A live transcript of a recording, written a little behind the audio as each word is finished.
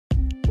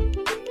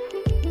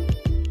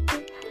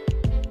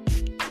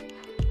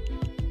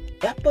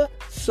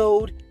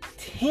episode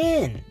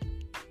 10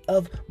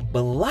 of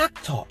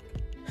Block Talk.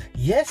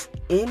 Yes,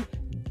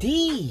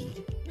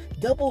 indeed.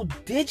 Double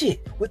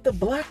digit with the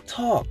Block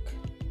Talk.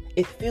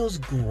 It feels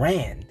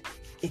grand.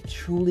 It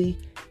truly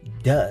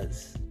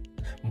does.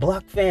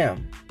 Block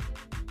fam,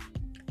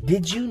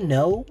 did you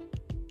know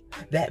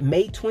that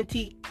May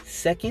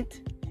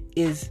 22nd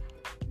is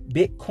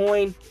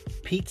Bitcoin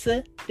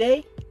Pizza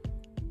Day?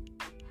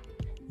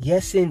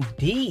 Yes,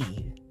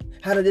 indeed.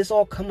 How did this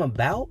all come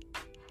about?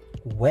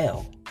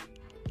 Well,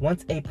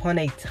 once upon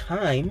a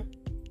time,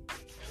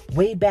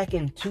 way back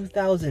in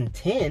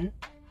 2010,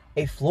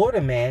 a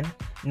Florida man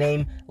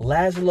named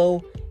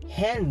Laszlo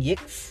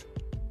Hanyecz,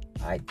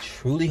 I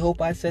truly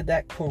hope I said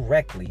that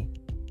correctly,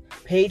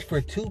 paid for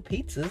 2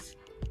 pizzas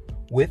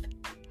with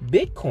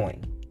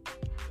Bitcoin.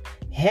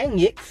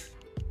 Hanyecz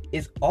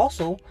is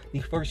also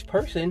the first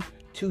person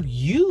to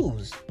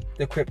use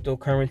the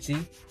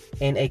cryptocurrency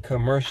in a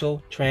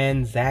commercial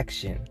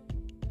transaction.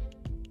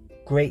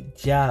 Great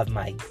job,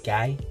 my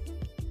guy.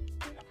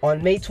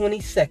 On May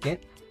 22nd,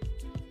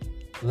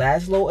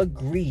 Laszlo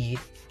agreed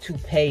to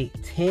pay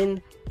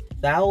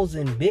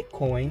 10,000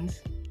 Bitcoins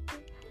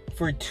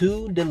for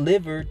 2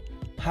 delivered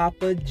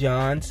Papa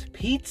John's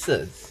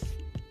pizzas.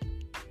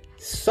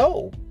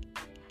 So,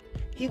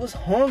 he was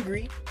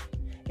hungry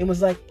and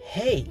was like,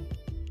 hey,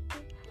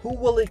 who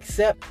will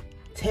accept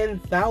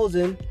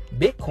 10,000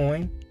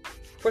 Bitcoin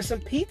for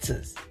some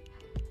pizzas?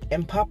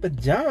 And Papa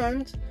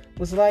John's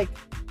was like,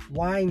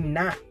 why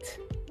not?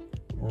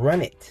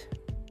 Run it.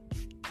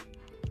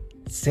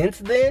 Since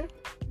then,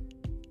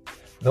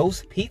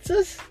 those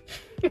pizzas,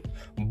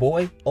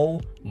 boy,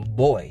 oh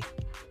boy,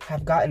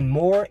 have gotten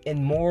more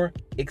and more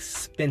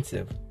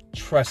expensive.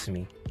 Trust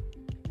me.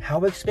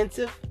 How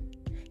expensive?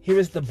 Here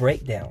is the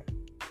breakdown.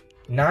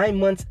 9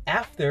 months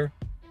after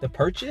the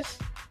purchase,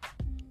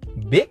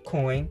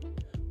 Bitcoin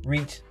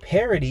reached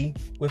parity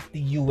with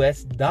the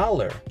US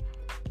dollar.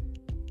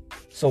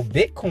 So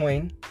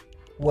Bitcoin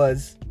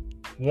was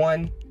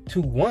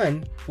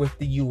 1-to-1 with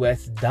the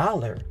US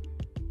dollar,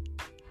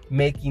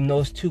 making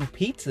those 2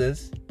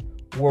 pizzas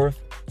worth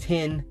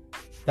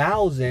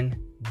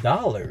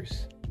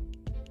 $10,000.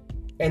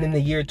 And in the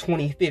year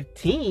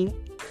 2015,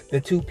 the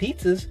 2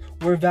 pizzas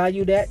were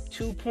valued at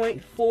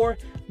 $2.4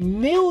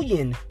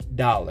 million.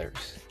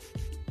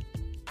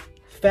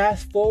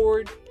 Fast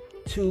forward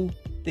to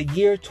the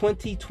year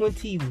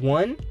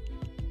 2021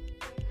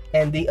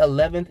 and the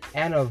 11th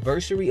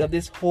anniversary of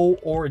this whole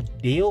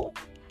ordeal,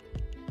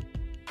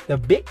 the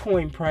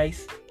Bitcoin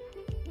price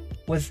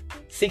was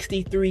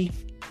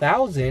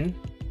 $63,000.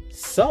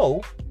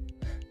 So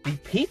the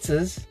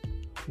pizzas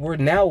were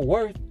now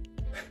worth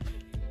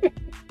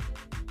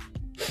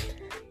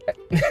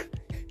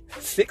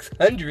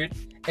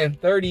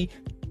 $630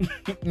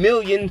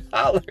 million.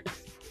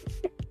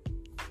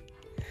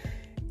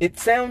 It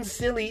sounds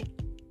silly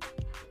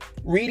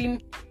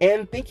reading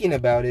and thinking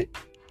about it.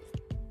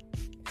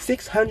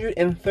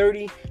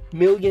 $630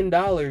 million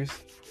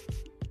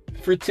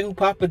for 2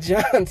 Papa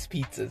John's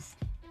pizzas.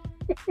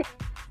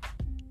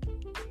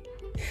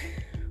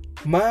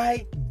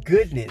 My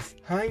goodness,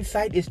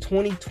 hindsight is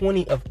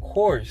 20/20, of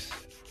course.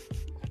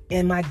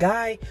 And my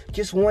guy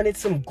just wanted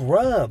some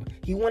grub.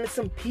 He wanted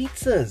some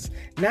pizzas.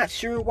 Not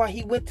sure why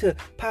he went to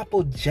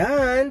Papa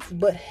John's,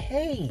 but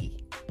hey,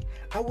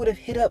 I would have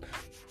hit up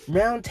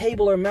Round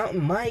Table or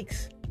Mountain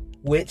Mike's,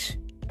 which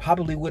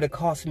probably would have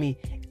cost me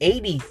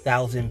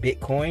 80,000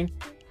 Bitcoin,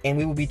 and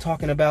we would be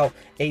talking about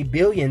 $1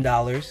 billion.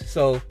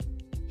 So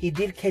he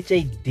did catch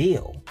a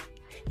deal.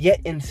 Yet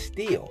and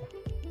still,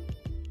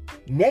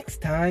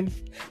 next time,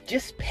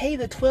 just pay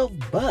the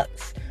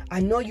 $12. I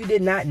know you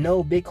did not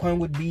know Bitcoin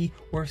would be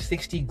worth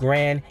 60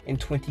 grand in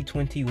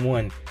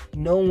 2021.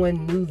 No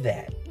one knew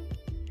that.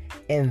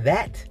 And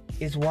that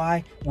is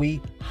why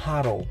we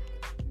hodl.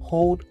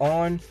 Hold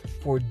on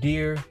for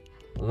dear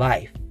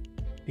life.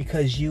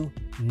 Because you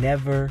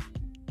never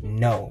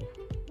know.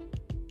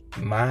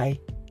 My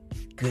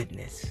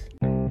goodness.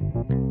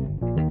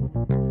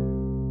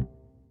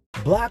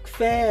 Block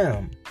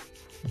fam.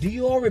 Do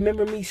you all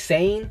remember me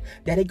saying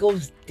that it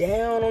goes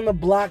down on the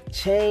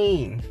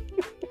blockchain?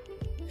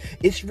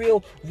 It's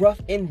real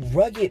rough and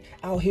rugged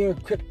out here in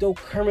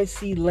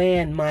cryptocurrency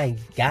land, my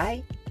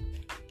guy.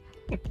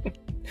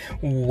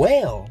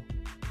 Well,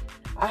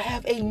 I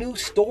have a new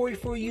story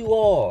for you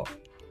all.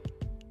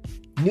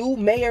 New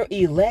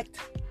mayor-elect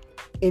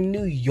in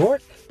New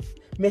York,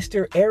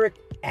 Mr. Eric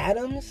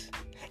Adams,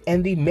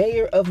 and the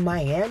mayor of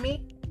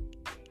Miami,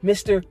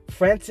 Mr.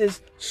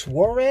 Francis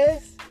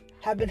Suarez,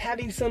 have been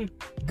having some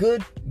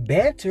good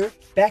banter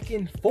back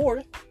and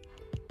forth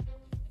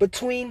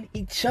between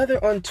each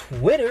other on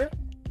Twitter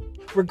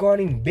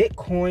regarding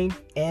Bitcoin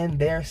and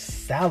their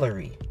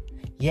salary.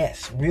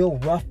 Yes, real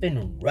rough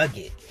and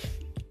rugged.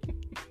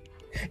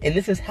 And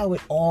this is how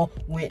it all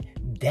went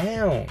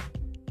down.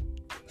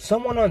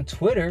 Someone on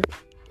Twitter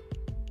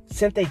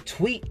sent a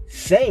tweet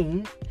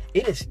saying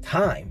it is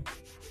time.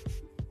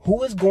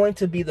 Who is going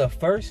to be the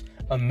first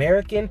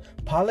American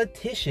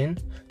politician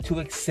to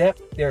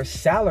accept their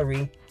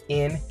salary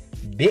in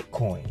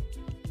Bitcoin?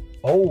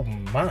 Oh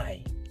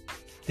my.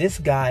 This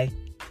guy,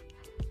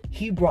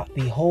 he brought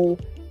the whole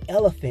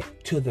elephant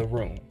to the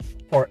room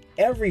for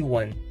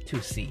everyone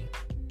to see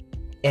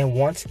and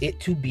wants it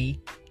to be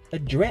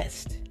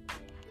addressed.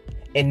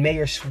 And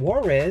Mayor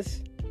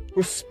Suarez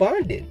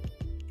responded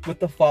with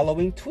the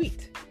following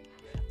tweet: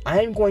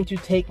 "I'm going to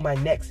take my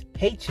next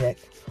paycheck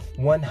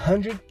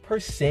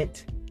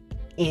 100%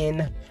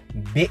 in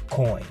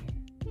Bitcoin.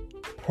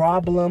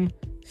 Problem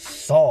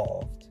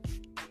solved."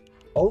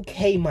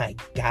 Okay, my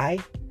guy,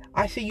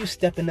 I see you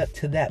stepping up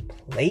to that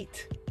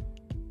plate.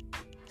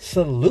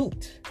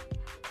 Salute.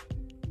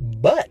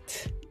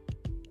 But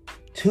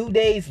 2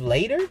 days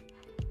later,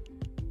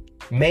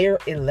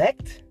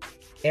 Mayor-elect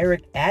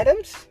Eric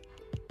Adams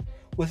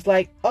was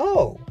like,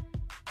 "Oh,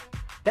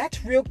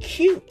 that's real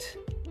cute.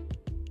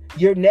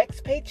 Your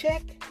next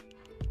paycheck?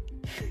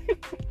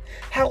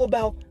 How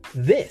about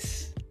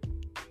this?"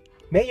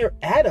 Mayor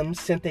Adams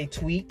sent a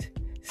tweet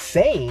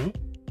saying,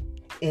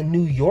 "In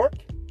New York,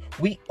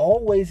 we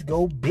always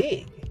go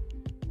big.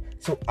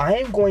 So I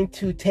am going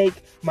to take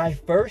my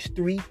first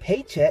 3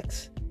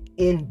 paychecks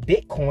in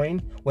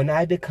Bitcoin when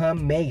I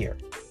become mayor.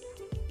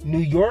 New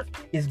York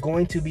is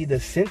going to be the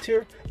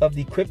center of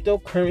the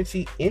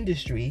cryptocurrency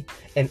industry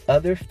and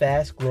other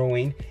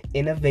fast-growing,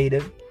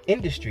 innovative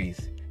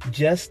industries.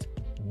 Just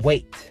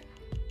wait."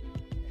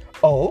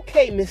 Oh,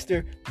 okay,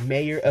 Mr.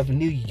 Mayor of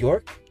New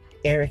York,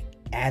 Eric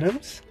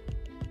Adams.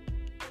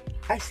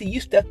 I see you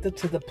stepped up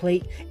to the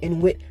plate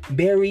and went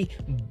Barry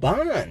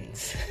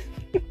Bonds.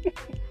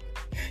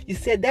 You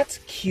said, "That's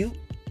cute.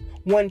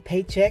 1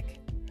 paycheck.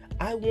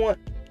 I want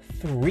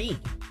 3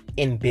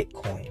 in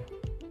Bitcoin."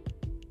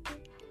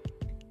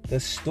 The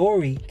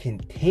story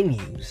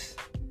continues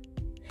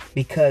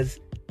because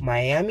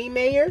Miami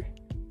mayor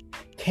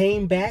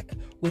came back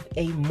with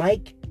a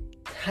Mike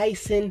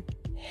Tyson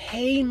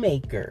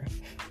haymaker.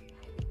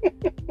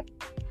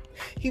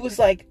 He was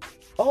like,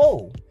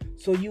 "Oh,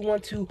 so you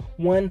want to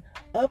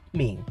one-up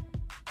me?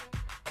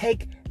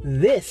 Take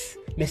this,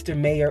 Mr.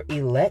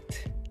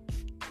 Mayor-elect."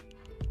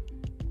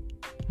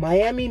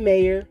 Miami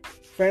Mayor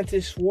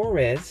Francis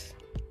Suarez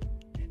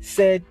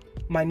said,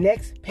 "My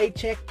next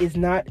paycheck is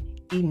not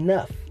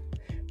enough.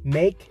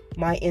 Make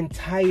my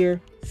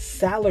entire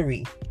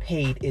salary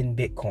paid in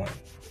Bitcoin."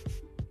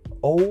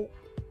 Oh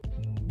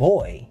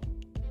boy.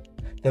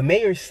 The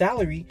mayor's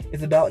salary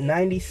is about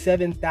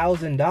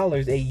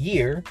 $97,000 a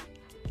year,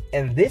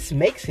 and this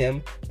makes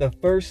him the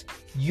first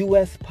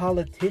U.S.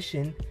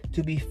 politician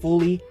to be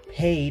fully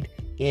paid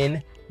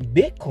in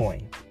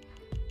Bitcoin.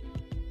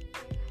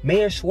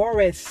 Mayor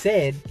Suarez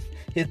said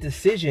his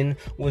decision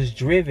was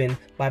driven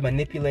by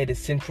manipulated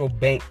central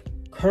bank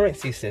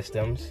currency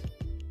systems,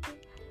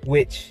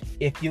 which,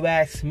 if you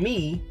ask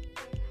me,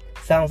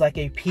 sounds like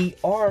a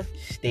PR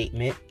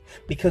statement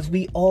because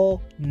we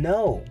all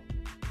know.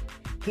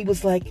 He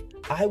was like,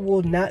 "I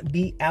will not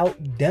be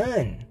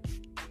outdone.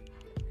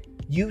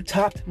 You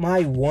topped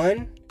my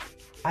 1,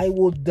 I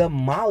will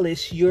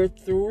demolish your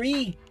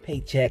 3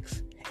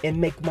 paychecks and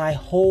make my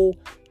whole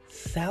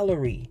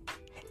salary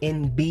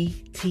in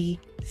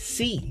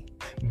BTC,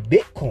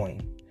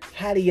 Bitcoin.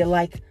 How do you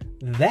like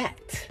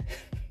that?"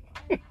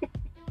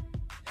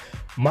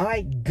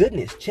 My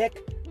goodness,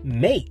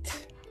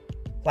 checkmate.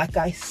 Like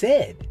I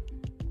said,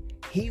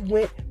 he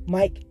went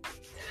Mike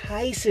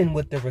Tyson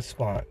with the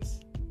response.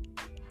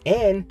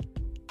 And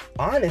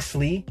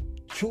honestly,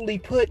 truly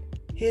put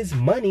his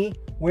money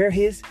where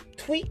his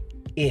tweet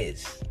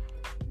is.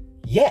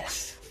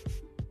 Yes,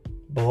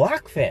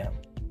 Block Fam,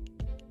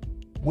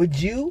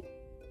 would you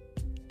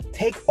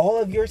take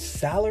all of your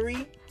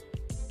salary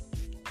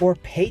or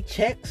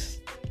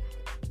paychecks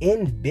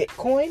in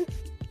Bitcoin?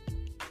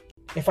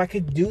 If I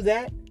could do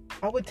that,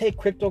 I would take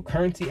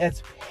cryptocurrency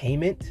as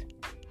payment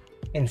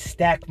and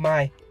stack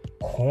my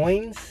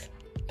coins,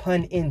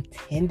 pun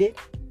intended.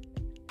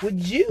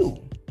 Would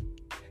you?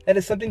 That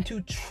is something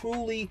to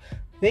truly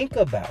think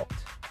about.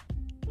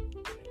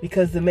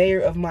 Because the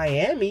mayor of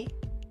Miami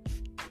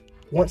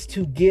wants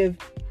to give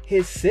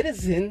his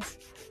citizens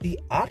the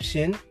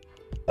option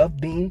of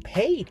being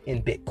paid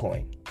in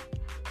Bitcoin.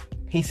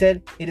 He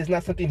said it is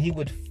not something he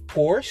would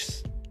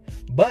force,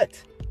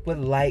 but would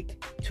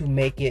like to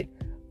make it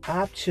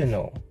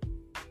optional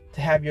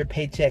to have your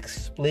paycheck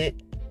split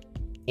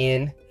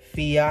in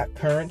fiat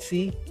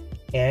currency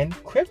and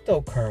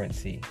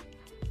cryptocurrency.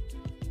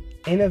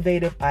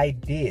 Innovative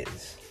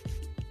ideas.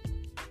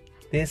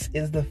 This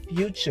is the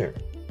future.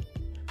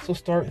 So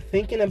start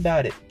thinking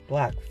about it,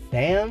 Block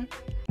Fam.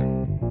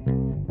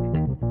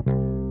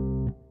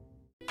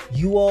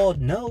 You all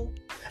know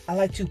I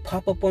like to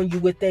pop up on you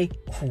with a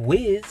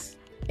quiz,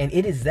 and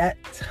it is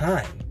that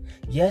time.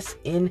 Yes,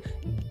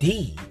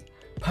 indeed.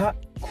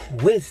 Pop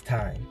quiz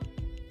time.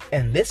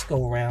 And this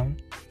go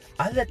round,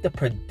 I let the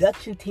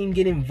production team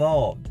get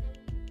involved.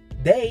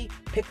 They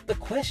picked the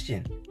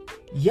question.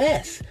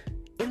 Yes,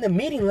 in the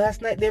meeting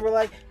last night, they were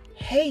like,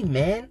 "Hey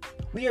man,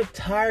 we are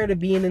tired of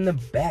being in the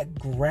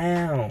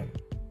background.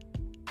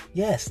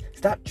 Yes,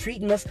 stop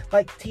treating us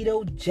like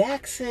Tito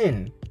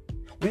Jackson.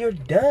 We are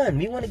done.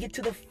 We want to get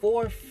to the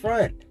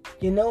forefront.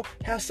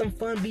 have some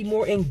fun, be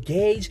more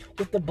engaged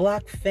with the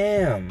Block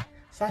fam.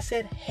 So I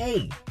said,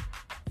 hey,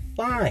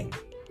 fine.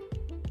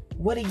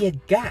 What do you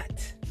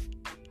got?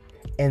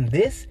 And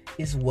this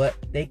is what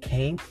they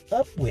came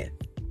up with.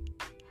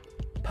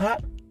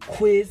 Pop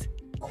quiz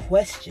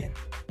question.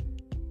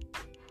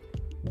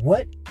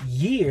 What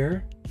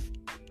year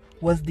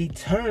was the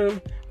term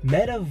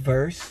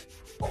metaverse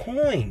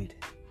coined?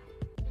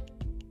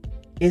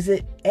 Is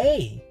it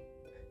A,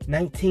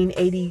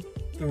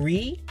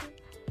 1983,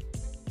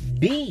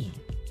 B,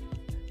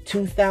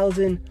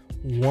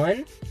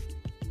 2001,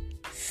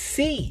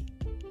 C,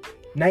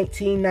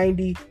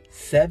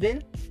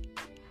 1997,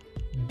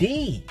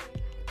 D,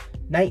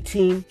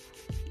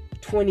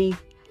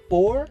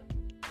 1924,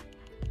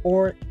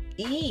 or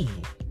E,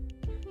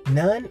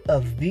 none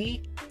of the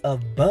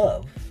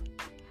above?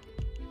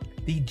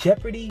 The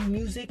Jeopardy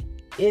music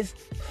is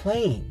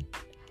playing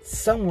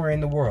somewhere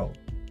in the world.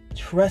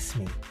 Trust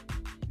me.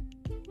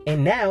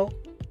 And now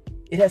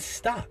it has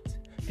stopped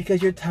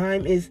because your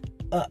time is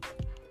up.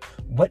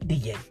 What do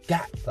you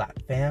got, Block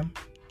fam?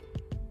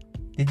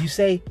 Did you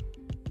say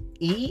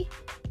E?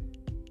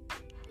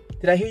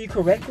 Did I hear you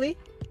correctly?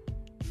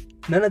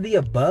 None of the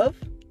above?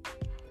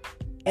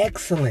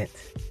 Excellent.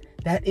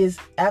 That is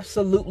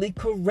absolutely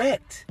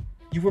correct.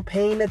 You were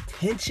paying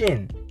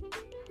attention.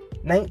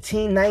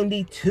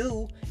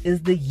 1992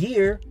 is the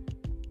year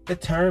the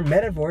term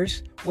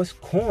metaverse was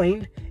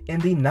coined in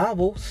the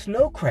novel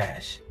Snow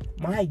Crash.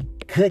 My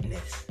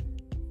goodness.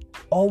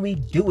 All we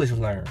do is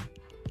learn.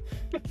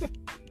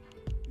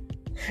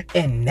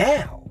 And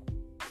now,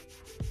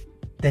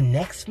 the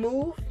next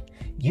move,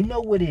 you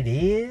know what it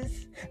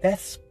is?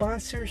 That's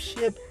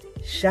sponsorship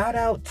shout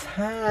out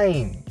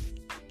time.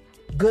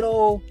 Good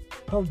old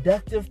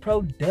Productive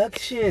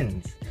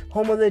Productions,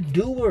 home of the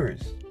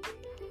doers.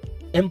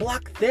 And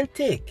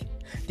Blockcentric,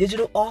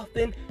 digital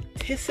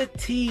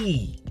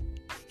authenticity.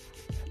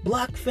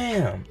 Block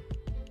fam,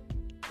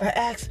 I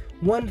ask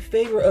one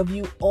favor of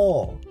you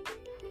all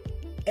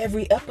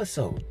every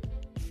episode.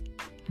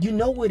 You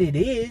know what it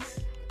is.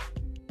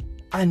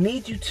 I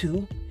need you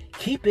to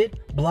keep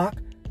it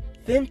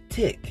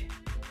Blockcentric,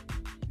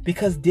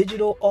 because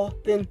digital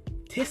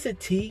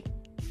authenticity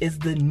is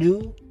the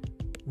new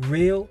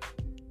real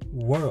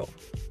world.